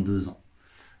de 32 ans,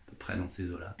 à peu près dans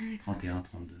ces eaux-là, 31,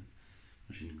 32.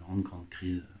 J'ai une grande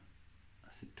crise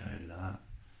à cette période-là,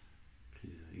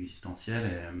 crise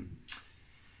existentielle,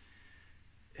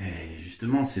 et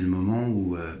justement c'est le moment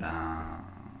où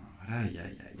il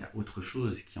y a autre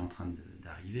chose qui est en train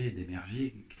d'arriver,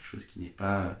 d'émerger, quelque chose qui n'est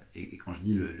pas... Et quand je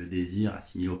dis le désir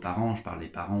assimilé aux parents, je parle des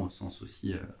parents au sens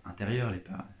aussi intérieur,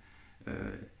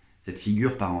 cette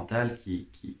figure parentale qui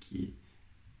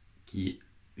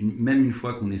même une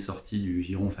fois qu'on est sorti du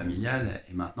giron familial,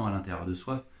 est maintenant à l'intérieur de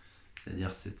soi.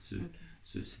 C'est-à-dire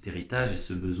cet héritage et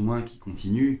ce besoin qui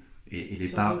continue. Et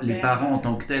les parents en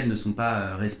tant que tels ne sont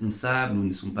pas responsables, ou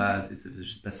ne sont pas...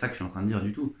 C'est pas ça que je suis en train de dire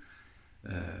du tout.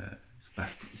 Ils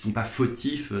sont pas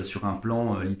fautifs sur un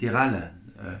plan littéral.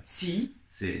 Si.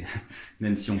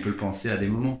 Même si on peut le penser à des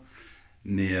moments.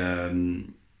 Mais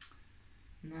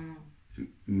non.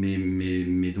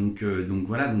 Mais donc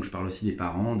voilà, donc je parle aussi des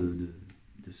parents de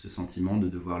ce sentiment de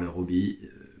devoir leur obéir,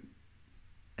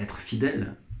 être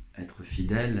fidèle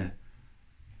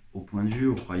au point de vue,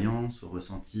 aux croyances, aux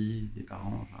ressentis des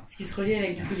parents. Ce qui se relie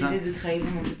avec du coup l'idée de trahison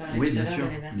dont tu parlais tout à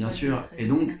l'heure. Bien sûr. Et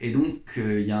donc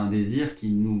il y a un désir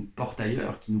qui nous porte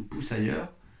ailleurs, qui nous pousse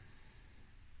ailleurs.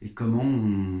 Et comment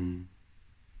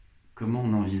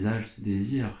on envisage ce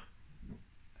désir?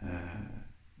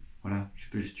 Voilà,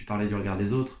 tu parlais du regard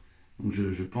des autres. Donc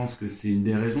je pense que c'est une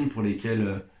des raisons pour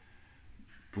lesquelles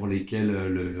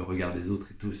le regard des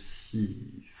autres est aussi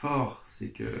fort,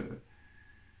 c'est que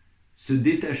se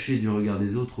détacher du regard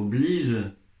des autres oblige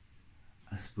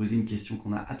à se poser une question qu'on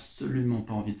n'a absolument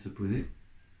pas envie de se poser,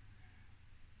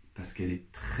 parce qu'elle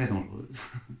est très dangereuse.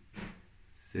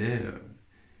 C'est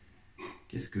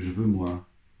qu'est-ce que je veux moi?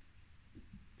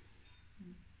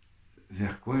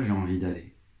 Vers quoi j'ai envie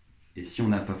d'aller? Et si on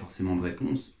n'a pas forcément de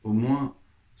réponse, au moins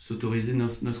s'autoriser ne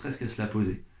serait-ce qu'à se la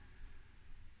poser,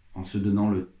 en se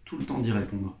donnant tout le temps d'y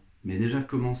répondre. Mais déjà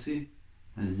commencer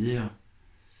à se dire...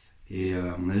 Et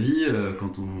à mon avis,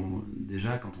 quand on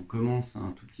commence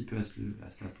un tout petit peu à se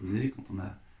la poser, quand on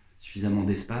a suffisamment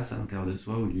d'espace à l'intérieur de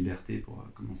soi ou de liberté pour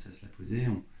commencer à se la poser,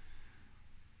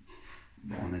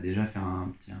 on a déjà fait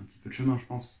un petit peu de chemin, je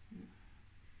pense.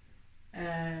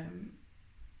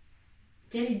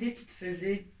 Quelle idée tu te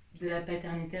faisais de la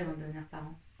paternité avant de devenir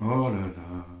parent? Oh là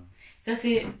là. Ça,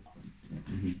 c'est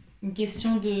une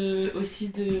question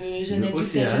aussi de jeune adulte.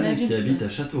 Océane qui habite à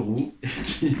Châteauroux.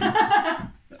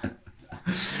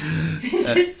 C'est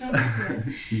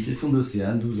une question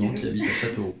d'Océane, 12 ans, qui habite à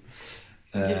Châteauroux.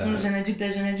 C'est une question de jeune adulte à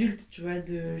jeune adulte, tu vois,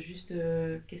 de juste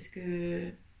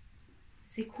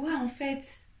c'est quoi en fait,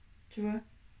 tu vois?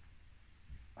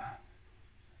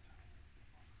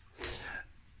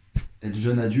 être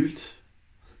jeune adulte,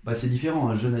 c'est différent,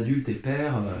 hein. Jeune adulte et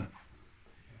père,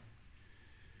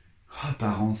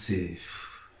 parents, c'est...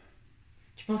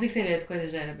 Tu pensais que ça allait être quoi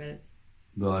déjà à la base?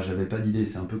 J'avais pas d'idée,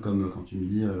 c'est un peu comme quand tu me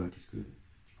dis qu'est-ce que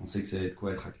tu pensais que ça allait être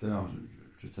quoi être acteur,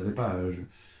 je ne savais pas.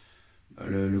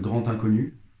 Le grand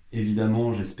inconnu,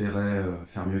 évidemment j'espérais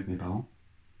faire mieux que mes parents,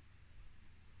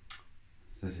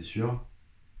 ça c'est sûr,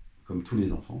 comme tous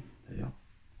les enfants d'ailleurs.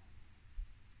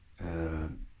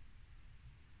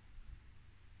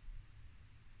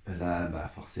 Là,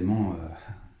 forcément,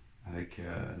 avec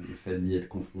le fait d'y être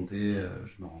confronté,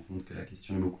 je me rends compte que la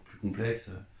question est beaucoup plus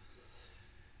complexe.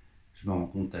 Je me rends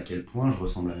compte à quel point je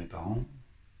ressemble à mes parents,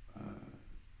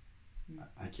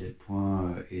 à quel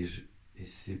point,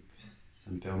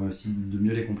 ça me permet aussi de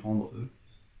mieux les comprendre eux,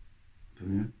 un peu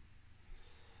mieux.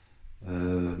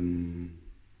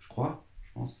 Je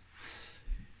pense.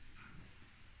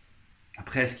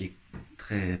 Après, ce qui est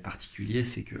très particulier,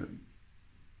 c'est que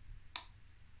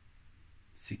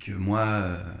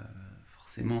moi,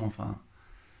 forcément,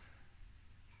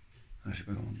 je sais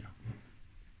pas comment dire.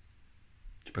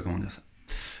 Ça.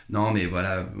 Non, mais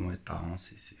voilà, être parent,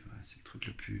 c'est le truc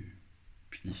le plus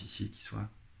difficile qui soit.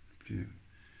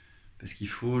 Parce qu'il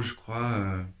faut, je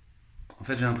crois... En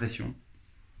fait, j'ai l'impression...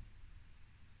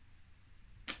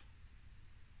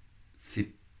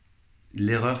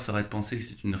 L'erreur serait de penser que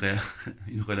c'est une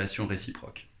relation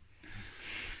réciproque.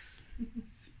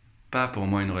 C'est pas pour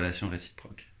moi une relation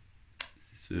réciproque.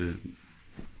 C'est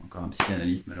encore un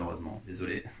psychanalyste, malheureusement.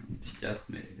 Désolé, psychiatre,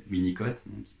 mais Winnicott,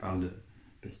 qui parle de... Je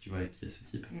sais pas si tu vois qui est ce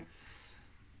type.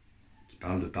 Qui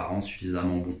parle de parents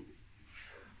suffisamment bons.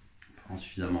 Un parent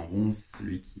suffisamment bon, c'est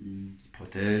celui qui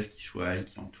protège, qui choisit,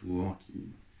 qui entoure,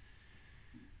 qui...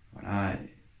 Voilà.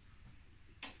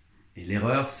 Et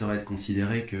l'erreur serait de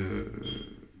considérer que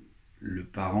le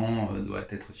parent doit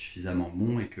être suffisamment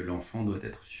bon et que l'enfant doit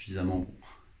être suffisamment bon.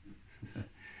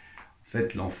 En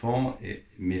fait,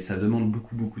 mais ça demande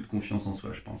beaucoup de confiance en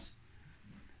soi, je pense.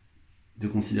 De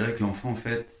considérer que l'enfant, en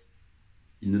fait,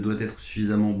 il ne doit être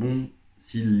suffisamment bon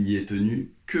s'il y est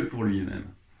tenu que pour lui-même.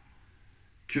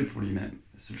 Que pour lui-même.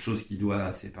 La seule chose qu'il doit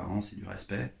à ses parents, c'est du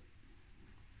respect.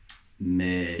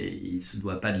 Mais il ne se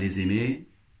doit pas de les aimer,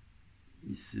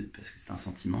 parce que c'est un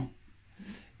sentiment.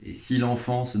 Et si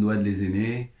l'enfant se doit de les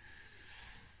aimer,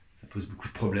 ça pose beaucoup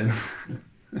de problèmes.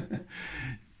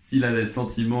 S'il a le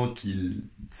sentiment qu'il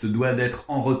se doit d'être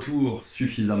en retour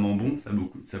suffisamment bon, ça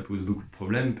pose beaucoup de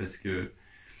problèmes parce que...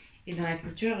 Et dans la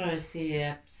culture,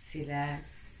 c'est ce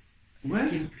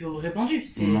qui est le plus répandu.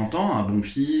 On entend un bon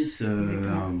fils,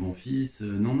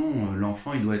 non,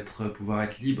 l'enfant il doit pouvoir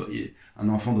être libre. Un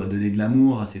enfant doit donner de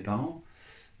l'amour à ses parents.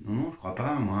 Non, je crois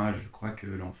pas. Moi, je crois que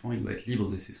l'enfant il doit être libre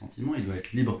de ses sentiments, il doit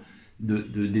être libre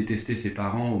de détester ses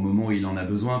parents au moment où il en a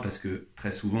besoin, parce que très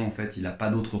souvent, en fait, il n'a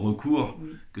pas d'autre recours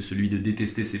que celui de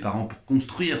détester ses parents pour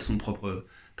construire son propre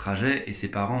trajet, et ses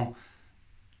parents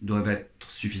doivent être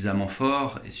suffisamment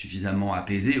forts et suffisamment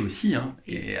apaisés aussi,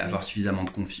 et avoir suffisamment de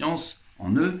confiance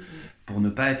en eux pour ne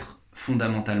pas être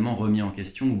fondamentalement remis en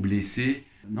question ou blessé.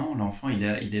 Non, l'enfant, il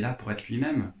est là pour être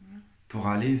lui-même, pour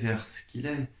aller vers ce qu'il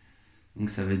est. Donc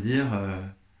ça veut dire,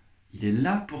 il est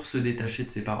là pour se détacher de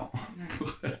ses parents,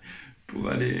 pour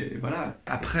aller, voilà.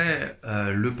 Après,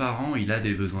 le parent, il a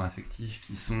des besoins affectifs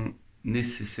qui sont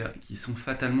nécessaires, qui sont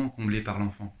fatalement comblés par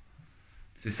l'enfant.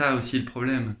 C'est ça aussi le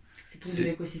problème. C'est tout de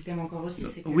l'écosystème encore aussi.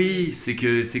 Oui, c'est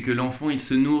que l'enfant,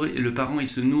 le parent, il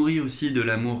se nourrit aussi de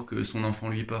l'amour que son enfant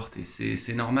lui porte. Et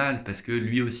c'est normal, parce que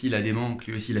lui aussi, il a des manques,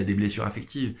 lui aussi, il a des blessures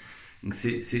affectives. Donc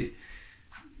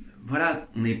voilà,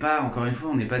 on n'est pas, encore une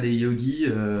fois, on n'est pas des yogis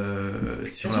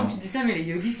tu dis ça, mais les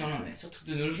yogis sont... Surtout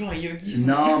de nos jours, les yogis sont...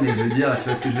 Non, mais je veux dire, tu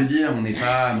vois ce que je veux dire, on n'est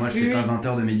pas... Moi, je fais pas 20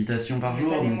 heures de méditation par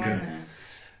jour,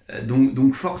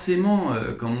 donc forcément,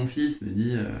 quand mon fils me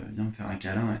dit viens me faire un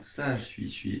câlin et tout ça, je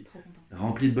suis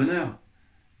rempli de bonheur.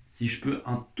 Si je peux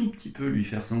un tout petit peu lui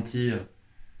faire sentir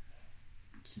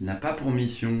qu'il n'a pas pour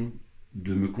mission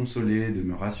de me consoler, de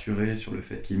me rassurer sur le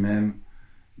fait qu'il m'aime,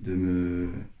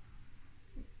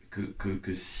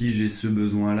 que si j'ai ce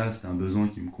besoin-là, c'est un besoin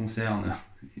qui me concerne,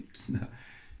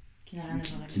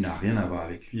 qui n'a rien à voir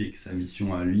avec lui, et que sa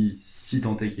mission à lui, si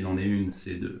tant est qu'il en ait une,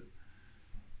 c'est de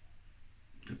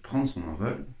prendre son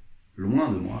envol, loin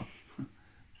de moi,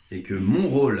 et que mon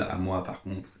rôle à moi, par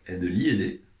contre, est de l'y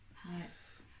aider.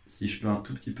 Si je peux un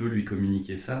tout petit peu lui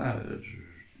communiquer ça,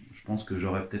 je pense que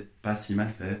j'aurais peut-être pas si mal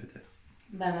fait, peut-être.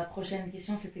 Ma prochaine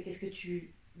question, c'était qu'est-ce que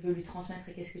tu veux lui transmettre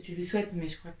et qu'est-ce que tu lui souhaites, mais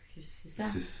je crois que c'est ça.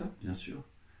 C'est ça, bien sûr.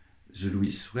 Je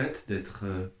lui souhaite d'être...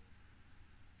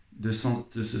 de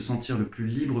se sentir le plus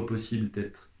libre possible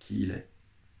d'être qui il est.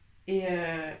 Et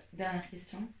dernière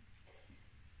question,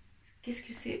 qu'est-ce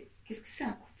qu'est-ce que c'est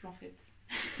un couple en fait?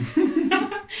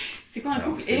 C'est quoi un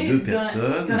couple? C'est deux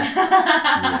personnes qui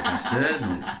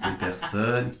fonctionnent, deux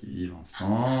personnes qui vivent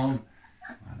ensemble.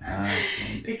 Voilà.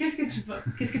 Et qu'est-ce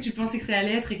que tu pensais que ça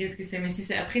allait être et qu'est-ce que c'est? Mais si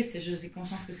c'est après, j'ai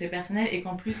conscience que c'est personnel et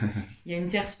qu'en plus, il y a une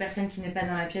tierce personne qui n'est pas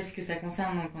dans la pièce que ça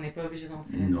concerne, donc on n'est pas obligé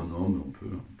d'entrer. Non, mais on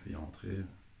peut y rentrer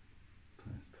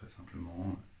très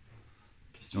simplement.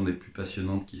 Question des plus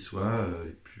passionnantes qui soient,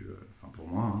 les plus, pour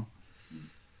moi,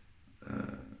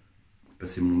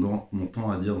 passer mon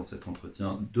temps à dire dans cet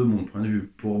entretien, de mon point de vue,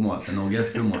 pour moi, ça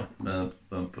n'engage que moi.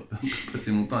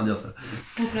 Passer mon temps à dire ça.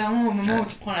 Contrairement au moment où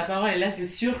tu prends la parole, et là c'est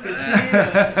sûr que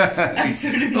c'est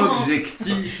absolument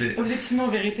objectivement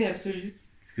vérité absolue.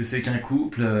 Qu'est-ce que c'est qu'un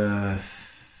couple?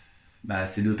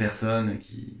 C'est deux personnes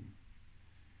qui...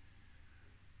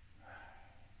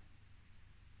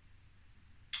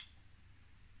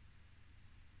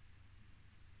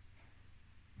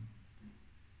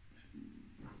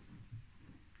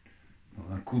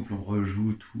 Dans un couple, on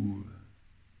rejoue toute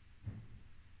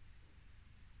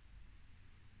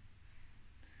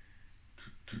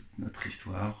notre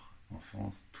histoire,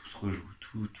 enfance, tout se rejoue,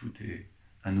 tout est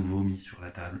à nouveau mis sur la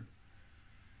table.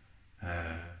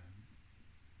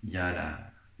 Il y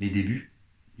a les débuts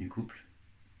du couple,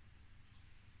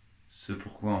 ce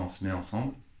pourquoi on se met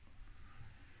ensemble,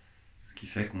 ce qui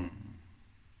fait qu'on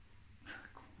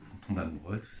tombe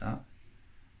amoureux, tout ça,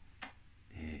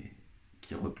 et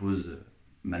qui repose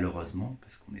malheureusement,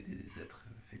 parce qu'on est des êtres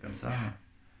faits comme ça,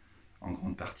 en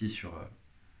grande partie sur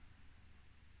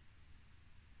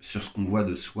ce qu'on voit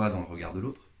de soi dans le regard de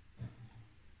l'autre.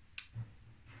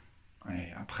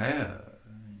 Et après,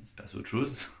 il se passe autre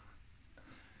chose,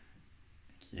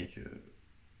 qui est que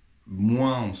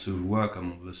moins on se voit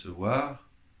comme on veut se voir,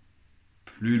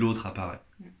 plus l'autre apparaît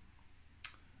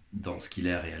dans ce qu'il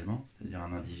est réellement, c'est-à-dire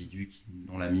un individu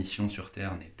dont la mission sur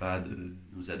Terre n'est pas de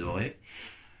nous adorer,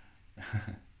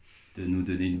 de nous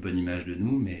donner une bonne image de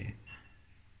nous, mais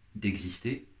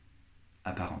d'exister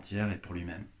à part entière et pour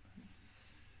lui-même.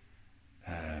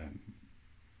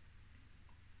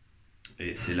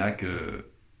 Et c'est là que,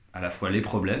 à la fois les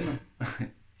problèmes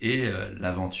et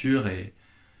l'aventure et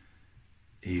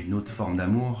une autre forme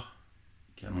d'amour,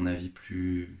 qui est à mon avis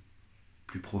plus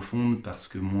profonde, parce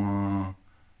que moins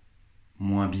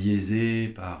biaisée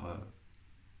par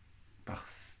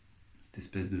cette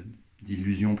espèce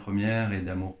d'illusion première et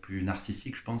d'amour plus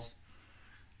narcissique, je pense.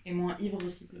 Et moins ivre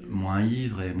aussi. Moins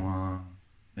ivre et moins...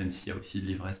 Même s'il y a aussi de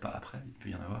l'ivresse par après, il peut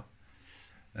y en avoir.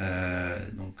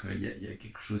 Donc il y a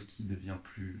quelque chose qui devient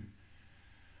plus...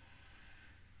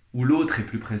 Où l'autre est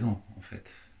plus présent, en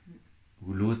fait.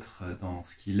 Où l'autre, dans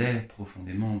ce qu'il est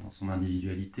profondément, dans son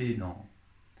individualité,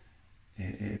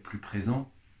 est plus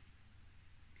présent.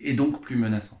 Et donc plus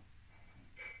menaçant.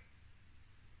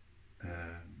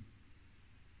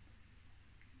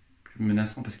 Plus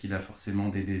menaçant parce qu'il a forcément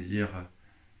des désirs...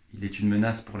 Il est une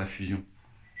menace pour la fusion.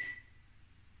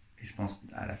 Et je pense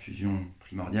à la fusion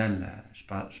primordiale, je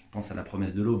pense à la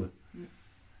promesse de l'aube.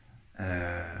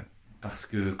 Parce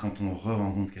que quand on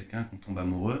re-rencontre quelqu'un, quand on tombe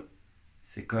amoureux,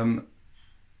 c'est comme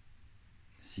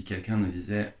si quelqu'un nous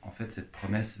disait « En fait, cette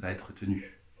promesse va être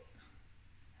tenue.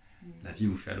 La vie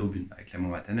vous fait à l'aube, avec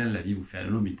l'amour maternel, la vie vous fait à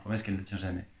l'aube une promesse qu'elle ne tient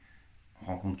jamais. » On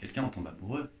rencontre quelqu'un, on tombe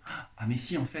amoureux. « Ah mais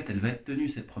si, en fait, elle va être tenue,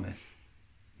 cette promesse. »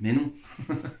 Mais non.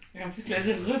 Et en plus, la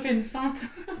vie refait une feinte.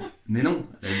 Mais non,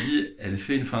 la vie, elle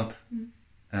fait une feinte.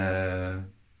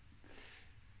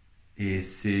 Et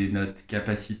c'est notre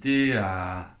capacité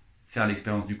à faire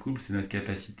l'expérience du couple, c'est notre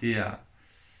capacité à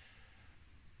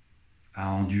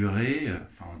endurer,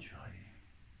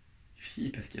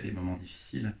 difficile, parce qu'il y a des moments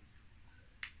difficiles,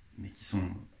 mais qui sont,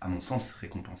 à mon sens,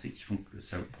 récompensés, qui font que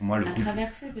ça, pour moi, le couple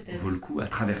traverser, peut-être. Vaut le coup à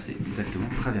traverser, exactement,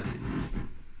 traverser.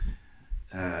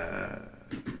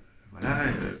 Voilà,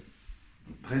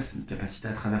 après c'est une capacité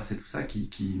à traverser tout ça qui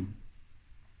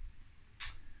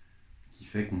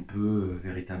fait qu'on peut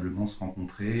véritablement se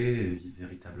rencontrer,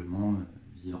 véritablement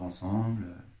vivre ensemble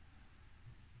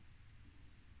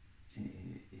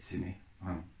et s'aimer,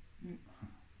 vraiment.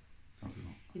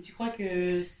 Simplement. Et tu crois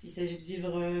qu'il s'agit de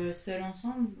vivre seul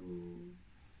ensemble ou...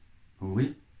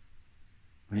 Oui,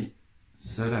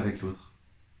 seul avec l'autre.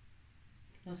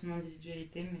 Dans son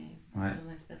individualité, mais dans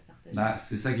un espace partagé.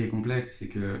 C'est ça qui est complexe, c'est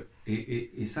que...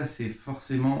 Et ça, c'est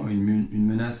forcément une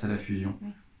menace à la fusion.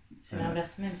 Oui. C'est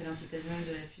l'inverse même, c'est l'antithèse même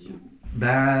de la fusion.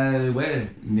 Ouais,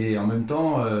 mais en même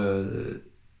temps,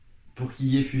 pour qu'il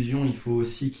y ait fusion, il faut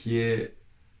aussi qu'il y ait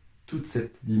toute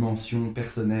cette dimension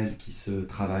personnelle qui se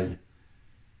travaille.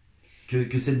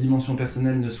 Que cette dimension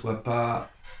personnelle ne soit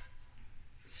pas...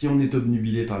 Si on est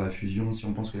obnubilé par la fusion, si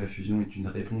on pense que la fusion est une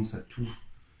réponse à tous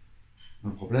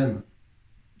nos problèmes,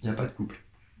 il n'y a pas de couple.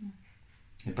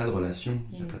 Il n'y a pas de relation,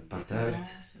 il n'y a pas de partage.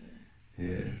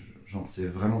 Et j'en sais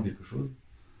vraiment quelque chose.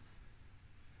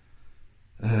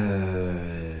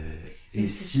 Et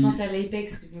si... Je pense à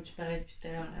l'apex dont tu parlais depuis tout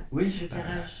à l'heure, là. Oui, le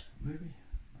virage. Oui.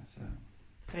 Ça...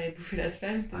 Fallait bouffer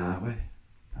l'asphalte. Ah ouais.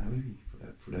 Ah oui, il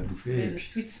faut la bouffer. Le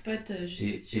sweet spot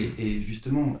juste dessus. Et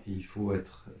justement, il faut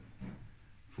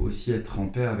aussi être en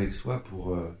paix avec soi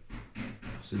pour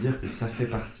se dire que ça fait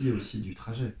partie aussi du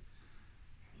trajet.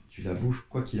 Tu la bouffes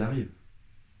quoi qu'il arrive.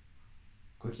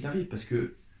 Quoi qu'il arrive, parce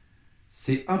que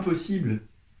c'est impossible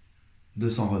de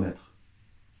s'en remettre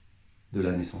de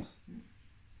la naissance.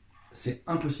 C'est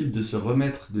impossible de se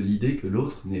remettre de l'idée que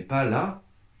l'autre n'est pas là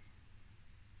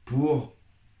pour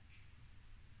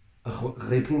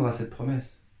répondre à cette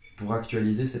promesse, pour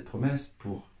actualiser cette promesse,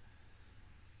 pour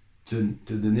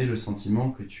te donner le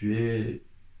sentiment que tu es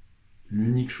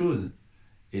l'unique chose.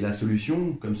 Et la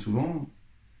solution, comme souvent,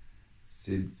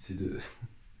 c'est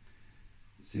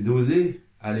d'oser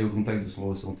aller au contact de son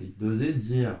ressenti, d'oser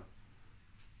dire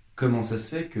comment ça se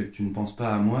fait que tu ne penses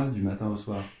pas à moi du matin au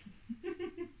soir.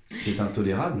 C'est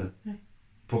intolérable.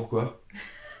 Pourquoi ?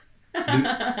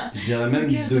 Je dirais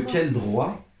même de quel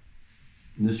droit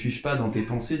ne suis-je pas dans tes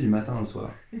pensées du matin au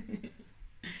soir ?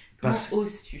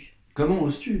 Comment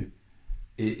oses-tu ?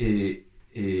 Et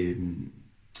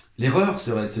l'erreur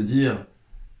serait de se dire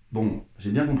bon,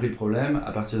 j'ai bien compris le problème,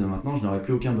 à partir de maintenant, je n'aurai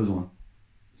plus aucun besoin.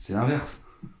 C'est l'inverse.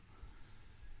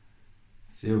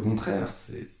 C'est au contraire,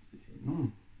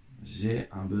 non. J'ai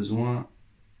un besoin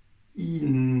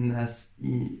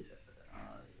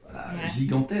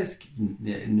gigantesque qui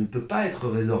ne peut pas être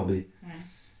résorbé. Ouais.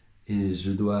 Et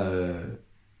je dois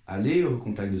aller au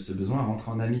contact de ce besoin, rentrer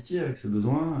en amitié avec ce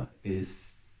besoin. Et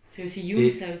c'est aussi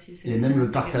Jung, ça aussi. Et même le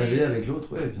partager avec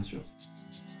l'autre, ouais, bien sûr.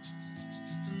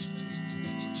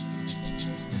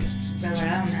 Ben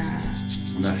voilà,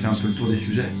 on a fait un peu le tour des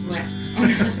sujets. Ouais, on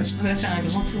a fait un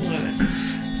grand tour.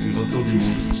 Un grand tour du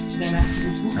monde. Ben merci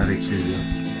beaucoup. Avec plaisir.